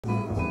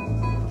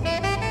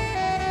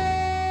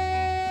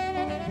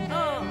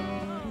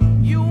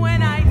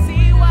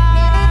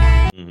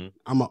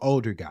I'm an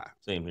older guy.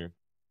 Same here.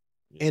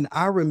 Yeah. And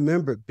I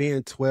remember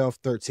being 12,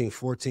 13,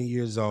 14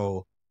 years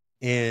old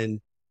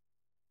and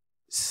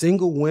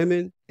single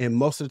women. And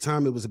most of the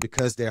time it was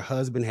because their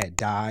husband had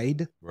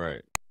died.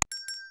 Right.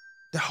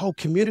 The whole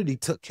community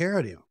took care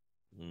of them.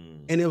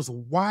 And it was,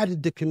 why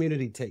did the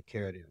community take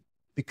care of them?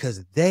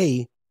 Because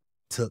they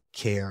took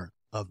care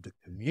of the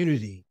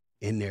community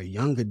in their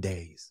younger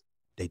days.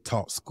 They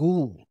taught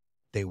school.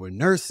 They were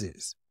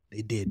nurses.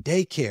 They did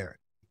daycare.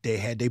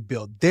 They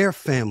built their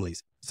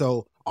families.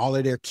 So all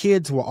of their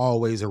kids were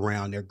always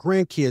around. Their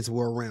grandkids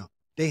were around.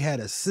 They had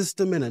a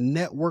system and a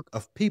network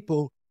of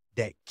people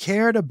that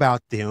cared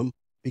about them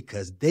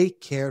because they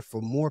cared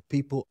for more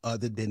people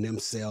other than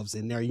themselves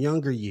in their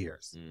younger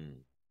years.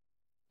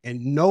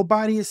 And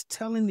nobody is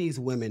telling these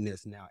women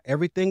this now.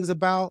 Everything's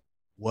about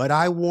what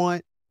I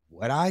want,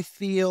 what I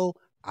feel,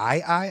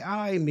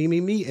 I,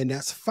 me. And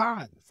that's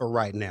fine for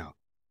right now.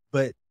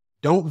 But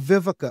don't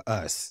Vivica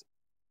us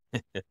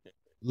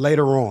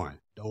later on.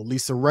 Don't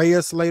Lisa Ray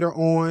us later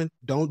on.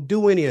 Don't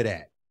do any of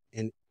that.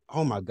 And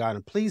oh my God,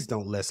 and please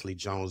don't Leslie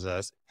Jones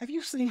us. Have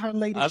you seen her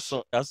latest?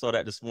 I saw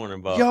that this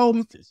morning about.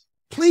 Yo,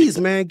 please,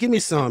 man, give me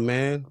some,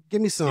 man.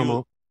 Give me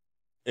some.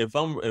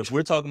 If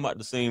we're talking about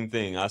the same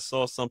thing, I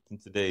saw something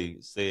today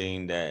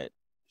saying that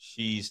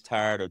she's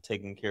tired of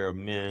taking care of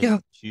men. Yeah.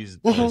 She's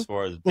as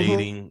far as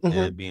dating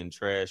and being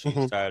trash,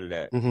 she's tired of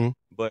that.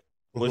 But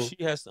what she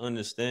has to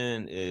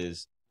understand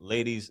is,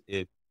 ladies,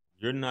 if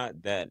you're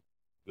not that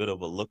good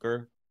of a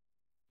looker,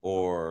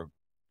 or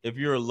if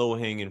you're a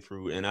low-hanging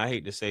fruit, and I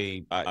hate to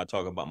say, I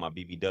talk about my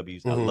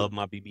BBWs. I love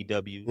my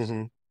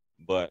BBWs,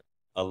 but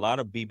a lot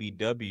of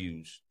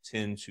BBWs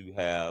tend to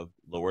have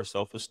lower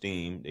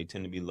self-esteem. They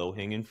tend to be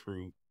low-hanging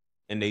fruit,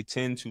 and they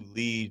tend to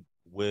lead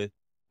with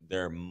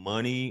their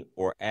money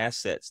or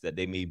assets that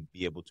they may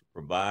be able to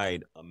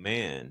provide a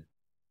man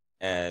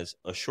as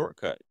a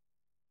shortcut,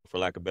 for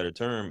lack of a better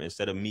term.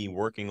 Instead of me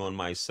working on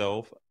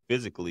myself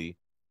physically,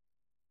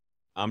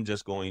 I'm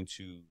just going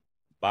to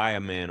buy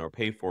a man or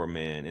pay for a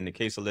man. In the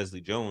case of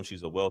Leslie Jones,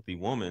 she's a wealthy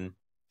woman.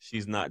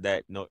 She's not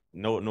that, no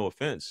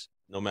offense,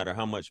 no matter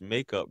how much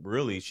makeup,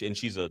 really. And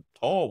she's a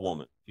tall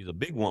woman. She's a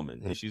big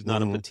woman. And she's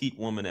not a petite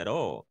woman at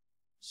all.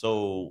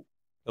 So,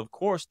 of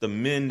course, the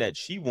men that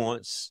she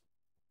wants,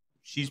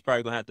 she's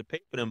probably going to have to pay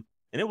for them.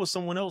 And it was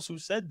someone else who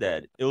said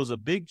that. It was a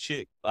big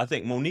chick. I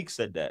think Monique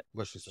said that.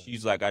 What she said?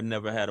 She's like, I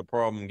never had a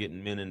problem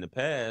getting men in the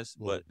past,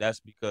 but that's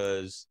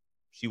because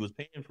she was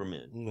paying for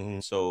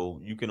men.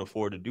 So you can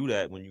afford to do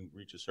that when you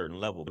reach a certain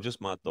level.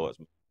 Just my thoughts.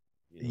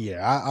 You know?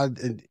 Yeah,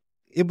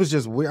 it was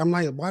just weird. I'm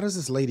like, why does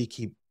this lady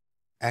keep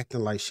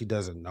acting like she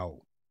doesn't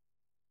know?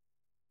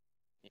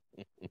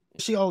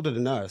 She older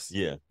than us.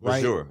 Yeah, for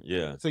right? sure.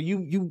 Yeah. So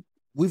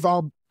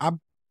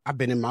I've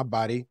been in my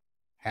body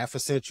half a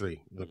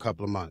century in a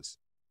couple of months,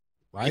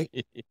 right?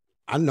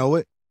 I know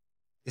it.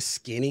 It's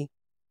skinny,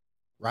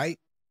 right?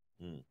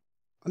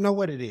 I know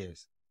what it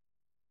is.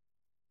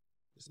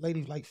 This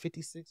lady's like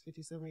 56,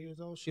 57 years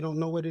old. She don't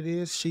know what it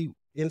is she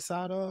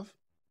inside of.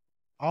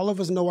 All of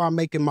us know our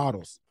making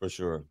models. For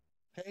sure.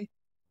 Okay.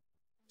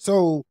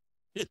 So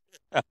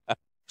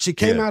she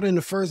came out in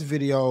the first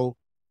video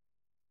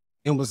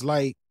and was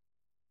like,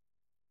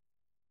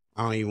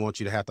 I don't even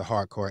want you to have to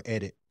hardcore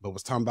edit, but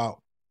was talking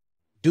about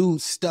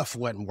dude's stuff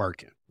wasn't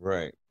working.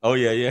 Right. Oh,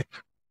 yeah.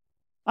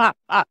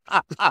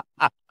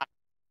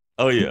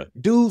 Oh, yeah.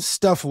 Dude's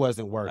stuff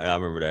wasn't working. I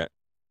remember that.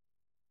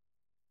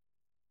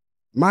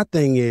 My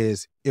thing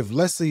is, if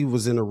Leslie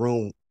was in a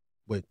room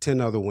with 10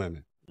 other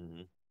women,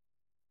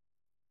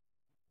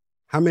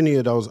 how many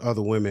of those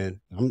other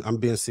women, I'm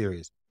being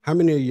serious, how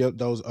many of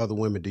those other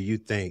women do you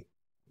think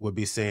would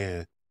be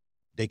saying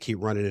they keep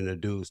running into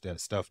dudes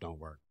that stuff don't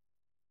work?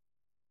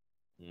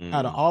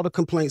 Out of all the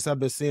complaints I've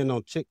been seeing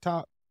on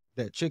TikTok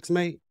that chicks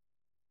make,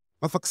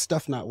 motherfucker,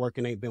 stuff not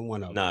working ain't been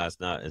one of them. Nah, it's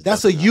not.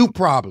 That's a you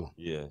problem.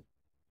 Yeah.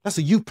 That's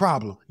a you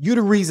problem. You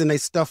the reason they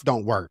stuff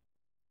don't work.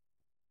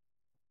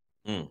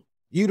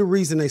 You the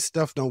reason they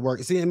stuff don't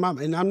work. See, and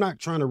I'm not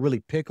trying to really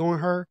pick on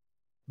her,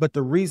 but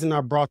the reason I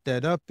brought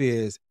that up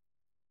is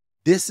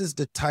this is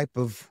the type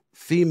of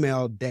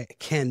female that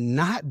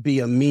cannot be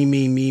a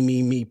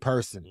me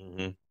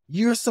person.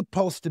 You're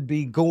supposed to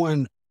be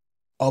going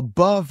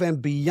above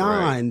and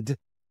beyond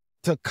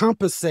to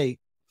compensate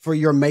for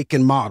your make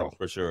and model.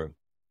 For sure.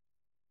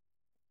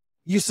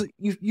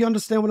 You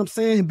understand what I'm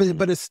saying?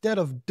 But instead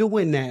of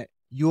doing that,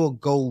 you'll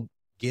go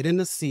get in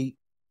the seat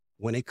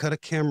when they cut a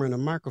camera and a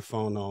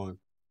microphone on,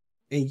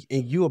 and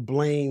you'll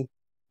blame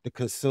the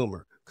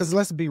consumer. Because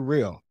let's be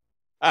real.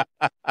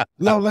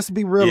 No, let's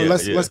be real.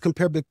 Let's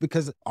compare,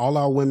 because all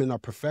our women are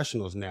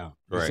professionals now.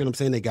 You see what I'm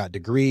saying? They got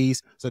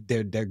degrees, so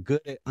they're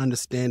good at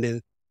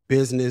understanding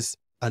business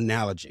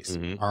analogies.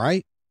 All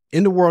right.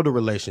 In the world of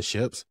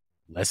relationships,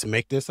 let's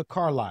make this a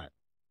car lot.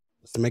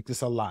 Let's make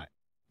this a lot.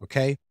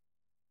 Okay.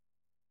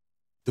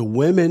 The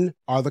women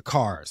are the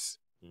cars.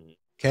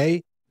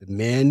 Okay. The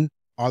men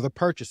are the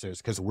purchasers,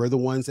 because we're the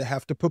ones that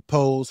have to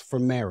propose for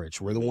marriage.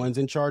 We're the ones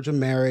in charge of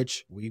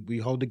marriage. We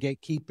hold the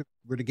gatekeeper.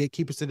 We're the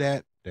gatekeepers to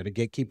that. They're the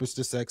gatekeepers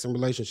to sex and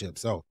relationships.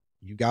 So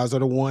You guys are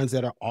the ones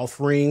that are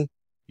offering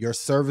your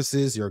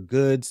services, your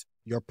goods,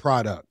 your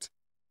product.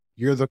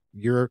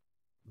 You're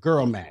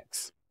Girl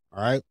Max.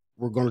 All right.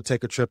 We're going to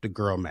take a trip to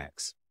Girl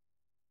Max.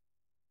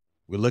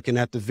 We're looking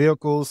at the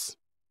vehicles.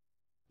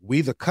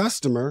 We, the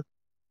customer,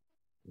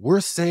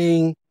 we're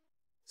saying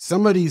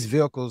some of these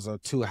vehicles are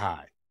too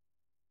high.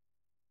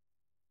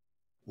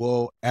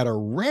 Well, at a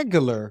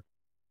regular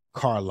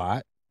car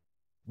lot,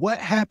 what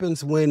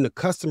happens when the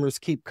customers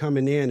keep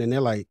coming in and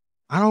they're like,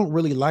 I don't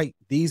really like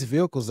these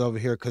vehicles over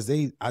here because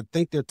I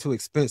think they're too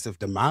expensive.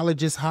 The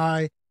mileage is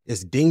high.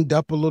 It's dinged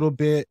up a little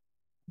bit,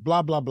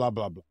 blah, blah, blah,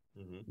 blah, blah.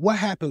 What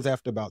happens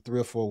after about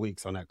 3 or 4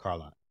 weeks on that car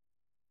lot?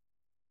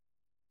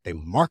 They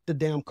mark the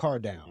damn car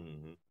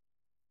down.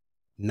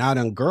 Not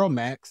on Girl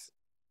Max.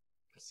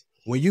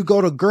 When you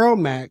go to Girl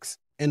Max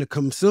and the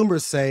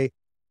consumers say,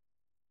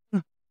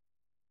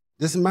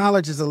 this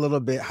mileage is a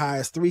little bit high.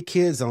 It's 3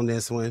 kids on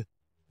this one.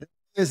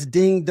 It's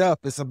dinged up.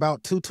 It's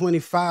about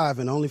 225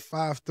 and only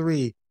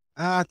 5.3.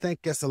 I think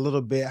it's a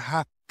little bit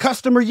high.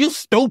 Customer, you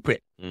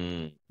stupid.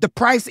 The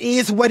price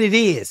is what it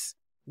is.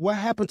 What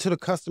happened to the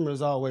customer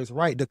is always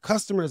right. The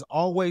customer is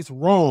always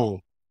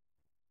wrong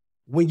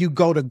when you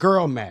go to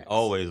Girl Max.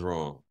 Always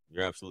wrong.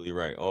 You're absolutely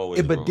right.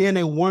 Always but wrong. Then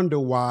they wonder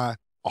why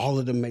all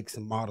of the makes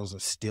and models are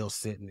still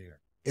sitting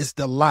there. It's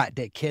the lot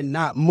that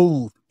cannot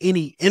move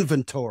any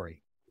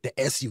inventory. The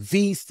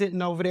SUV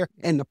sitting over there.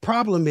 And the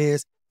problem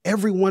is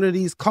every one of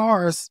these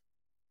cars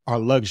are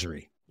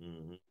luxury.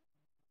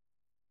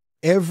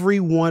 Every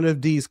one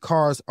of these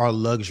cars are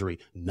luxury.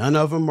 None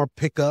of them are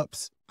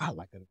pickups. I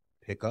like a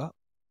pickup.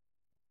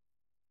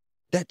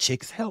 That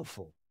chick's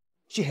helpful.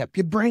 She help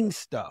you bring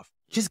stuff.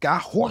 She's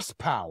got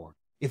horsepower.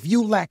 If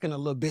you lacking a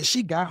little bit,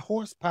 she got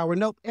horsepower.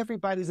 Nope,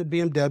 everybody's a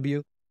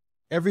BMW.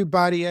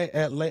 Everybody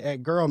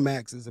at Girl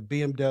Max is a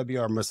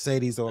BMW or a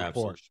Mercedes or a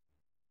Porsche.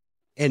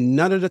 And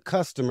none of the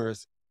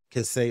customers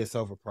can say it's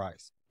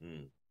overpriced.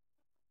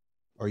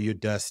 Or you're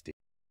dusty.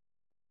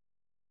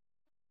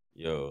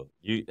 Yo,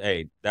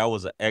 hey, that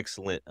was an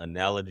excellent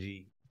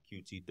analogy,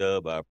 QT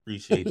Dub. I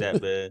appreciate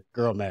that, man.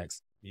 Girl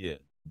Max. Yeah,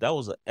 that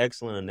was an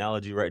excellent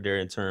analogy right there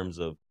in terms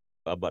of,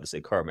 I'm about to say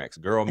Car Max,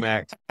 Girl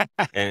Max.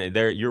 And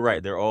you're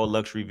right. They're all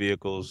luxury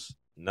vehicles.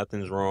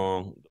 Nothing's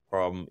wrong. The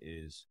problem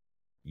is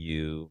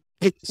you.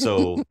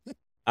 So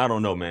I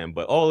don't know, man.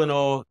 But all in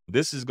all,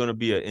 this is going to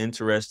be an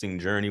interesting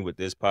journey with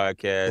this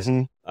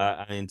podcast.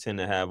 I intend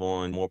to have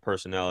on more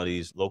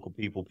personalities, local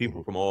people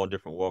from all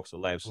different walks of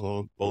life,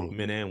 both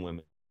men and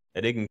women,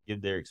 that they can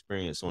give their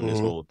experience on this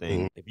whole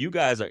thing. If you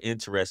guys are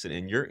interested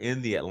and you're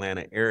in the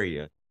Atlanta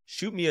area,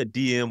 shoot me a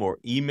DM or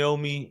email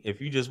me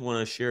if you just want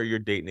to share your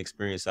dating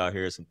experience out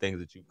here, some things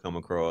that you've come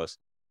across,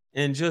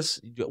 and just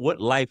what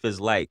life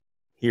is like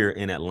here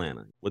in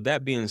Atlanta. With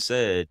that being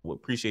said, we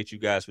appreciate you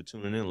guys for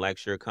tuning in. Like,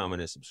 share,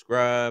 comment, and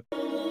subscribe.